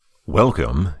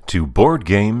Welcome to Board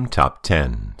Game Top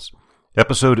Tens,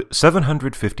 episode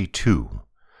 752,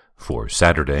 for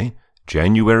Saturday,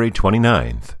 January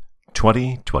 29th,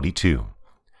 2022.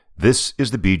 This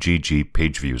is the BGG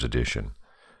Page Views edition.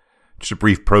 Just a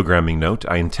brief programming note,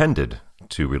 I intended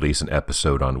to release an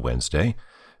episode on Wednesday.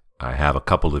 I have a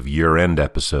couple of year-end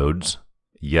episodes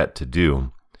yet to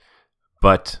do,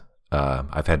 but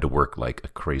I've had to work like a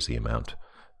crazy amount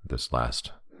this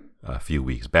last few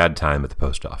weeks. Bad time at the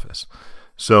post office.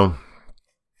 So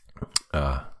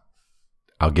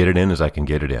I'll get it in as I can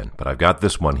get it in. But I've got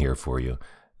this one here for you,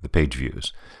 the page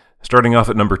views. Starting off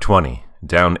at number 20,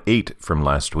 down 8 from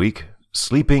last week,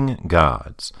 Sleeping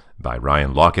Gods by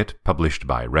Ryan Lockett, published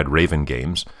by Red Raven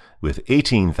Games, with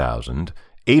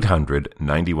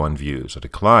 18,891 views, a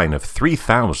decline of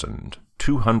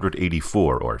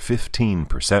 3,284 or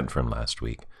 15% from last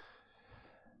week.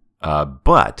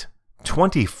 But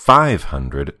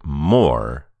 2,500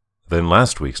 more than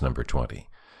last week's number 20,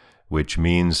 which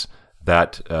means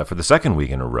that for the second week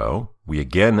in a row, we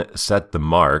again set the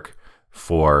mark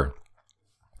for,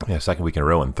 second week in a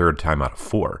row and third time out of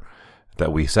 4,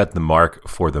 that we set the mark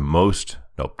for the most,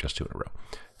 just 2 in a row,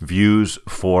 views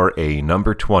for a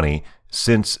number 20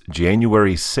 since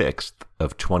January 6th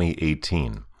of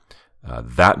 2018.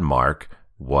 That mark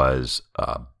was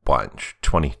a bunch,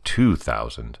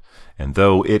 22,000. And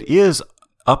though it is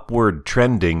upward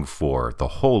trending for the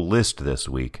whole list this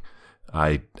week,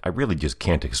 I really just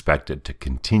can't expect it to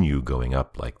continue going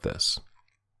up like this.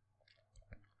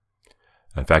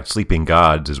 In fact, Sleeping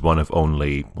Gods is one of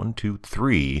only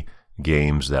 3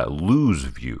 games that lose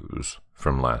views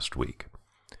from last week.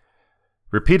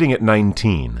 Repeating at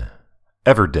 19,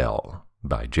 Everdell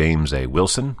by James A.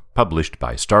 Wilson, published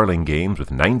by Starling Games,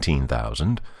 with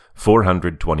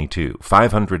 19,422,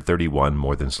 531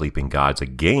 more than Sleeping Gods, a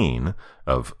gain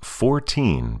of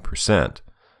 14%.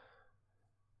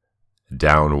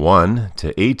 Down 1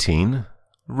 to 18,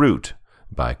 Root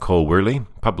by Cole Wehrle,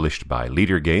 published by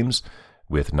Leader Games,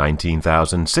 with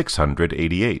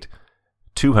 19,688,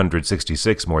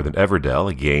 266 more than Everdell,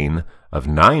 a gain of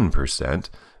 9%,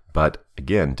 but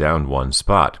again, down 1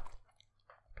 spot.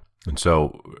 And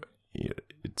so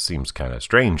it seems kind of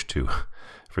strange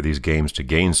for these games to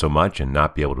gain so much and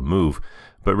not be able to move,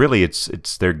 but really it's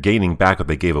they're gaining back what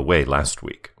they gave away last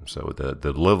week. So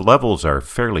the levels are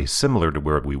fairly similar to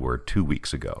where we were 2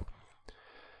 weeks ago.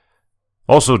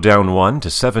 Also down 1 to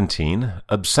 17,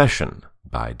 Obsession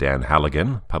by Dan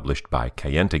Halligan, published by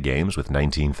Kayenta Games, with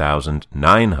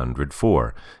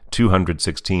 19,904,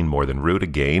 216 more than Root, a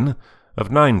gain of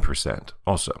 9%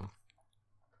 also.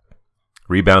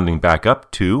 Rebounding back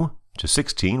up 2 to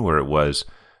 16, where it was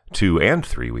 2 and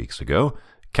 3 weeks ago,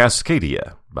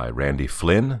 Cascadia by Randy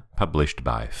Flynn, published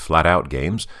by Flat Out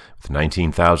Games, with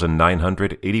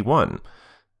 19,981,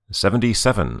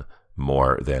 77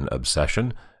 more than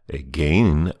Obsession, a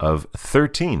gain of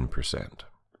 13%.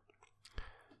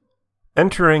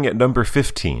 Entering at number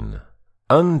 15,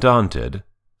 Undaunted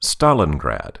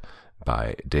Stalingrad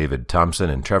by David Thompson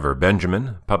and Trevor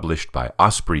Benjamin, published by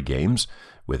Osprey Games,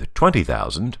 with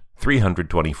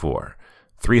 20,324,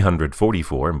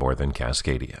 344 more than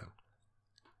Cascadia.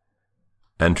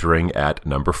 Entering at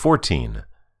number 14,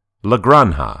 La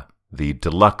Granja, the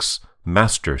Deluxe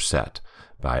Master Set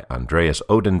by Andreas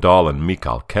Odendahl and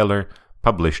Mikael Keller,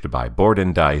 published by Board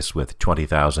and Dice, with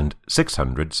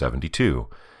 20,672,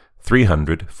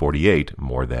 348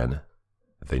 more than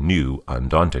the new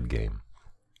Undaunted game.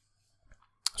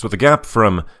 So the gap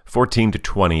from 14 to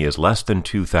 20 is less than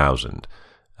 2,000,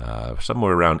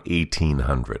 somewhere around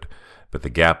 1,800. But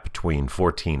the gap between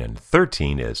 14 and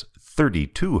 13 is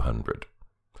 3,200.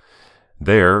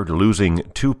 They're losing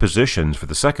 2 positions for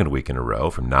the second week in a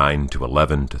row, from 9 to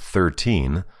 11 to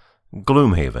 13.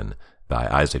 Gloomhaven by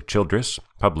Isaac Childress,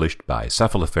 published by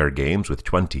Cephalofair Games, with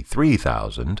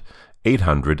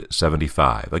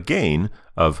 23,875, a gain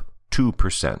of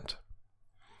 2%.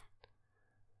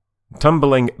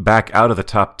 Tumbling back out of the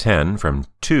top 10 from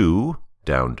 2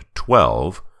 down to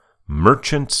 12,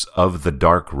 Merchants of the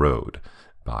Dark Road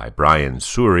by Brian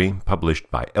Suri, published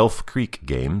by Elf Creek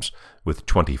Games, with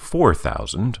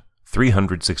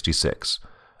 24,366,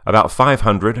 about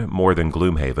 500 more than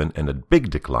Gloomhaven, and a big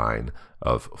decline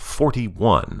of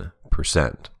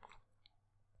 41%.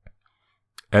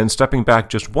 And stepping back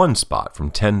just 1 spot from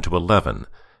 10 to 11,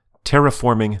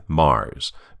 Terraforming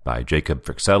Mars by Jacob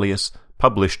Frixelius,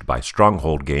 published by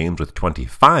Stronghold Games, with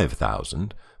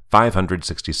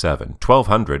 25,567,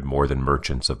 1,200 more than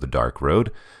Merchants of the Dark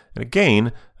Road, and a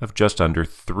gain of just under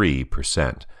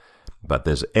 3%. But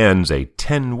this ends a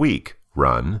 10-week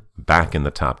run back in the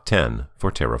top 10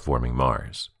 for Terraforming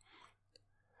Mars.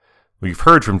 We've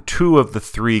heard from 2 of the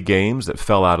 3 games that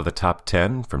fell out of the top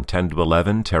 10. From 10 to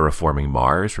 11, Terraforming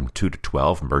Mars. From 2 to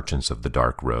 12, Merchants of the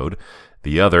Dark Road.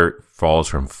 The other falls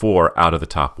from 4 out of the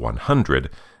top 100,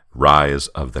 Rise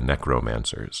of the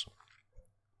Necromancers.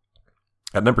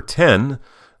 At number 10,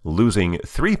 losing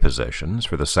 3 positions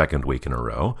for the second week in a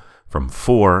row, from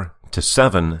 4 to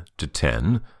 7 to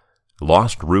 10,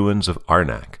 Lost Ruins of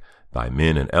Arnak by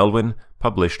Min and Elwin,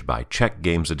 published by Czech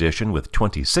Games Edition with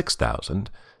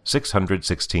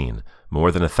 26,616,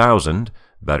 more than 1,000,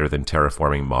 better than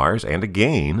Terraforming Mars, and a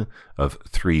gain of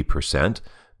 3%,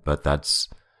 but that's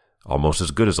almost as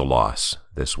good as a loss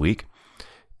this week.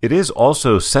 It is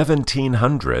also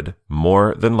 1,700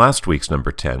 more than last week's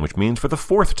number 10, which means for the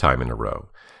 4th time in a row,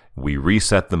 we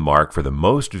reset the mark for the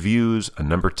most views a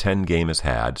number 10 game has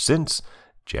had since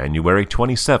January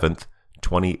 27th,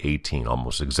 2018,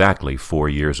 almost exactly 4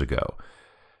 years ago.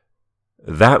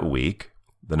 That week,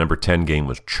 the number 10 game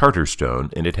was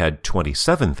Charterstone, and it had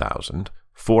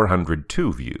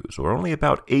 27,402 views, or only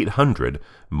about 800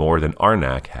 more than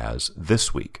Arnak has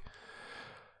this week.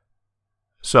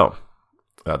 So,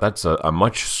 that's a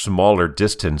much smaller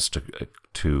distance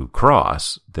to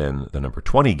cross than the number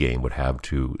 20 game would have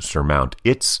to surmount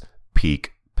its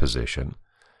peak position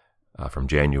from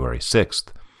January 6th.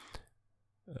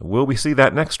 Will we see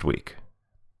that next week?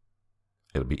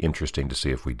 It'll be interesting to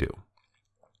see if we do.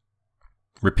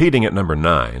 Repeating at number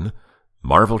 9,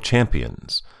 Marvel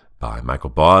Champions by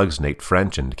Michael Boggs, Nate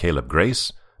French, and Caleb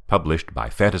Grace, published by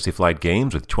Fantasy Flight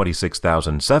Games with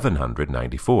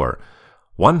 26,794,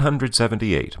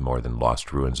 178 more than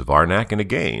Lost Ruins of Arnak, and a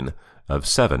gain of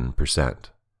 7%.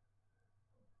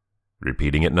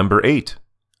 Repeating at number 8,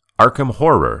 Arkham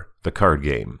Horror, the card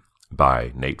game,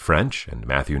 by Nate French and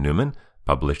Matthew Newman,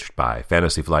 published by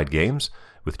Fantasy Flight Games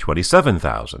with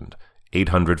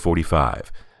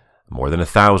 27,845, more than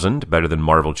 1,000, better than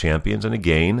Marvel Champions, and a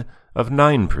gain of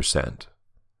 9%.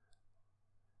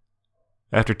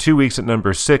 After 2 weeks at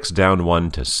number 6, down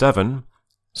 1 to 7,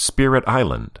 Spirit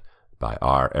Island by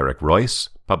R. Eric Royce,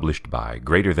 published by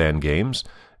Greater Than Games,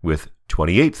 with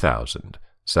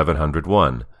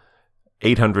 28,701,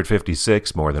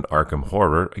 856 more than Arkham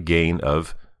Horror, a gain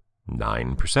of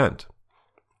 9%.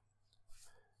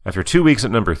 After 2 weeks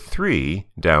at number 3,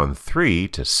 down 3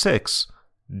 to 6,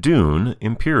 Dune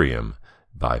Imperium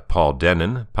by Paul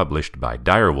Dennen, published by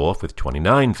Direwolf with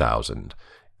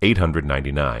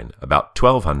 29,899, about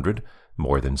 1,200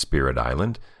 more than Spirit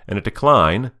Island, and a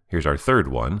decline, here's our third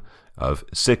one, of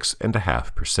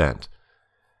 6.5%.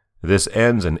 This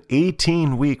ends an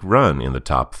 18-week run in the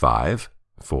top 5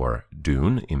 for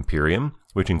Dune Imperium,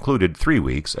 which included 3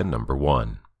 weeks at number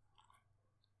 1.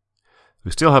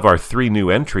 We still have our 3 new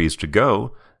entries to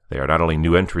go. They are not only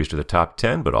new entries to the top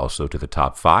 10, but also to the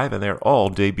top 5, and they're all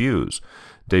debuts.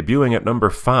 Debuting at number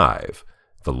 5,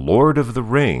 The Lord of the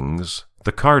Rings,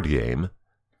 the card game,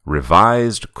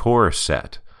 Revised Core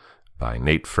Set by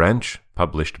Nate French,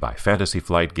 published by Fantasy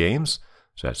Flight Games.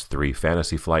 So that's 3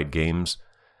 Fantasy Flight games,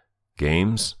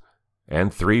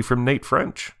 and 3 from Nate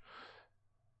French.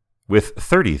 With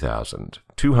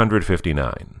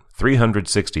 30,259,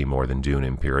 360 more than Dune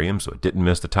Imperium, so it didn't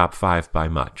miss the top 5 by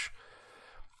much.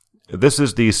 This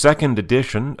is the second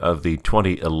edition of the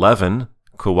 2011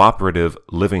 cooperative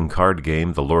living card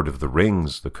game, The Lord of the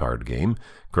Rings, the card game,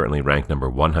 currently ranked number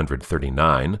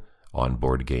 139 on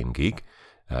Board Game Geek.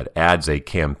 It adds a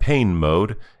campaign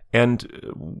mode,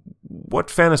 and what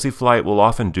Fantasy Flight will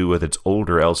often do with its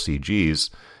older LCGs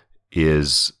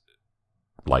is,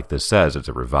 like this says, it's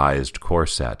a revised core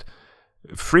set.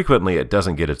 Frequently, it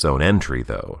doesn't get its own entry,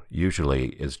 though. Usually,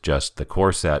 it's just the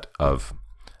core set of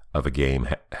a game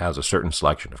has a certain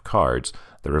selection of cards.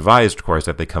 The revised core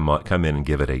set, they come in and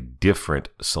give it a different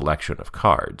selection of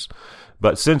cards.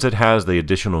 But since it has the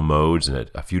additional modes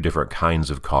and a few different kinds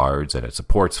of cards, and it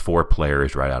supports 4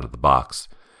 players right out of the box,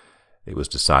 it was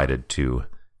decided to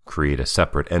create a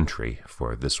separate entry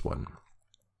for this one.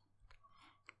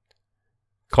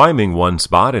 Climbing 1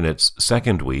 spot in its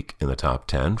second week in the top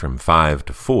 10 from 5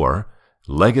 to 4,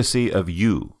 Legacy of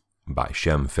You by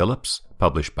Shem Phillips,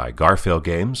 published by Garphill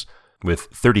Games, with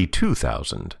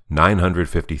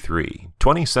 32,953,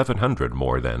 2,700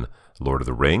 more than Lord of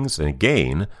the Rings, and a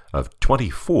gain of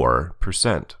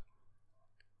 24%.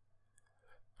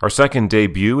 Our second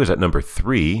debut is at number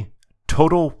 3,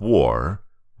 Total War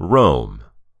Rome,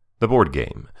 the board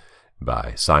game,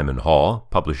 by Simon Hall,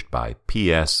 published by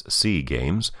PSC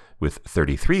Games, with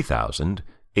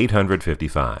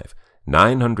 33,855,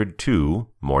 902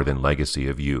 more than Legacy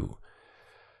of You.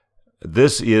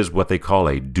 This is what they call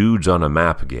a dudes on a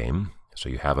map game. So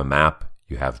you have a map,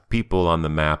 you have people on the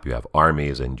map, you have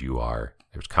armies, and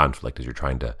there's conflict as you're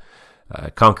trying to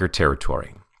conquer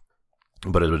territory.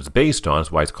 But it was based on,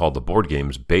 that's why it's called the board game,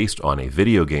 is based on a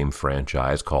video game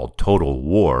franchise called Total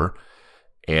War,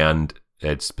 and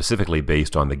it's specifically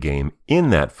based on the game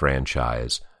in that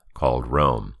franchise called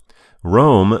Rome.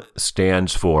 Rome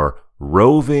stands for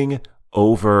roving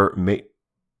over...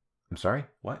 I'm sorry?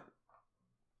 What?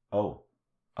 Oh.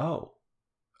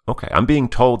 Okay, I'm being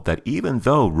told that even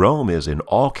though Rome is in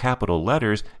all capital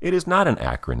letters, it is not an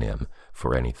acronym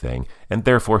for anything, and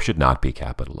therefore should not be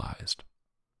capitalized.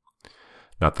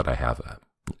 Not that I have a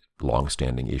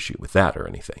long-standing issue with that or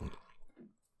anything.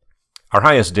 Our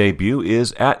highest debut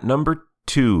is at number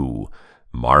 2,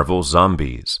 Marvel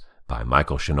Zombies by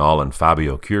Michael Chenal and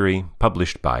Fabio Cury,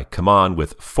 published by CMON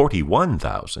with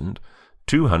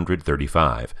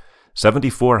 41,235,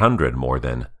 7,400 more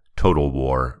than Total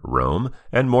War Rome,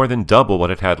 and more than double what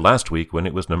it had last week when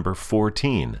it was number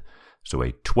 14. So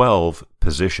a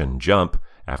 12-position jump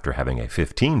after having a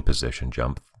 15-position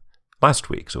jump last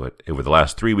week. So over the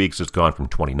last 3 weeks, it's gone from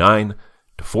 29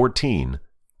 to 14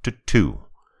 to 2.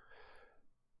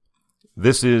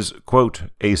 This is, quote,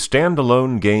 a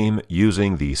standalone game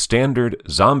using the standard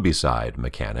Zombicide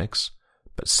mechanics,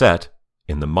 but set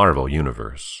in the Marvel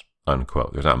Universe,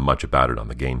 unquote. There's not much about it on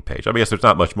the game page. I guess there's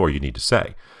not much more you need to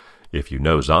say. If you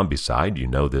know Zombicide, you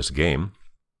know this game.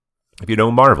 If you know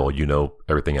Marvel, you know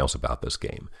everything else about this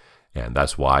game. And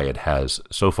that's why it has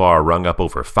so far rung up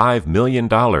over $5 million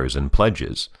in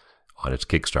pledges on its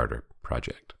Kickstarter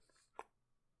project.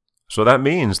 So that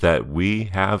means that we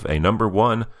have a number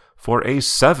 1 for a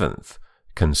 7th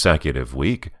consecutive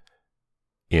week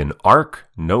in Ark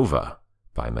Nova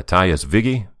by Matthias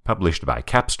Viggi, published by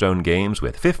Capstone Games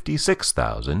with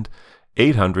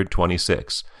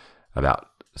 56,826, about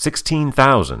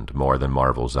 16,000 more than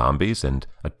Marvel Zombies, and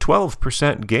a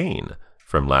 12% gain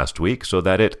from last week, so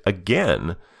that it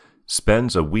again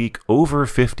spends a week over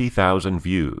 50,000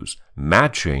 views,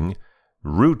 matching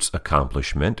Root's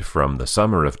accomplishment from the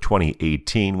summer of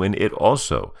 2018 when it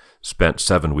also spent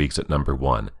 7 weeks at number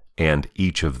 1, and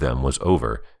each of them was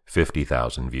over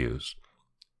 50,000 views.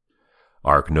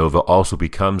 Ark Nova also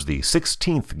becomes the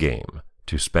 16th game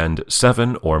to spend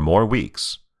 7 or more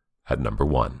weeks at number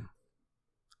 1.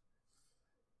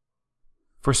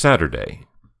 For Saturday,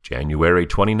 January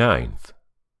 29th,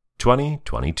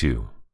 2022.